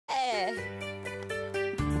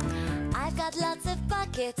got lots of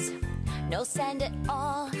buckets, no sand at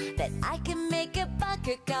all, that I can make a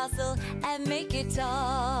bucket castle and make it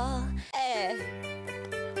tall.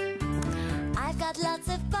 I've got lots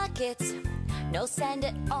of buckets, no sand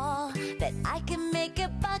at all, that I can make a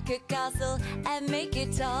bucket castle and make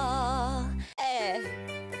it tall.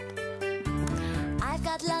 I've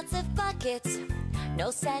got lots of buckets,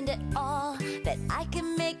 no sand at all, that I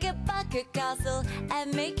can make a bucket castle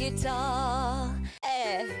and make it tall.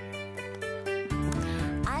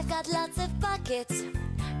 I've got lots of buckets,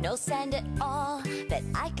 no sand at all, that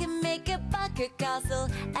I can make a bucket castle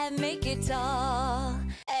and make it tall.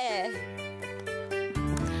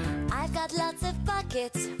 I've got lots of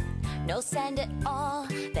buckets, no sand at all,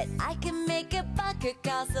 that I can make a bucket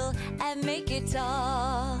castle and make it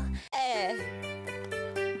tall.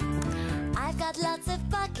 I've got lots of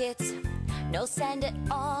buckets, no sand at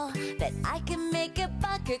all, that I can make a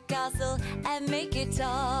bucket castle and make it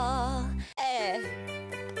tall.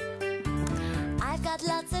 I've got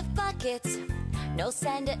lots of buckets, no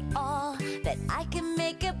sand at all, that I can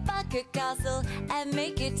make a bucket castle and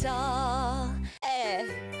make it tall.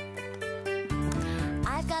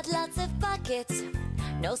 I've got lots of buckets,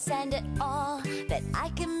 no sand at all, that I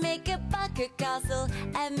can make a bucket castle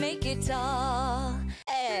and make it tall.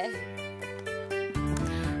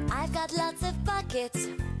 I've got lots of buckets,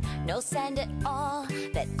 no sand at all,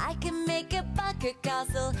 that I can make a bucket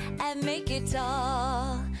castle and make it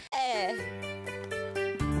tall.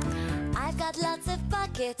 I've got lots of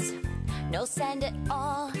buckets, no sand at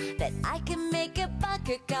all, that I can make a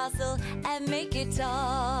bucket castle and make it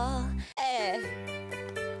tall.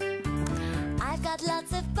 I've got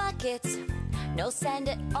lots of buckets, no sand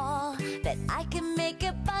at all, that I can make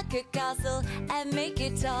a bucket castle and make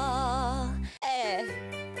it tall.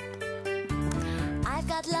 I've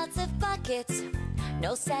got lots of buckets,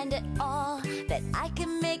 no sand at all, that I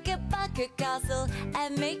can make a bucket castle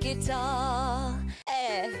and make it tall.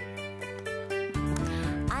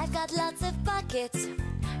 I've got lots of buckets,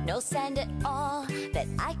 no sand at all, that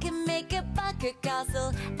I can make a bucket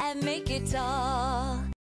castle and make it tall.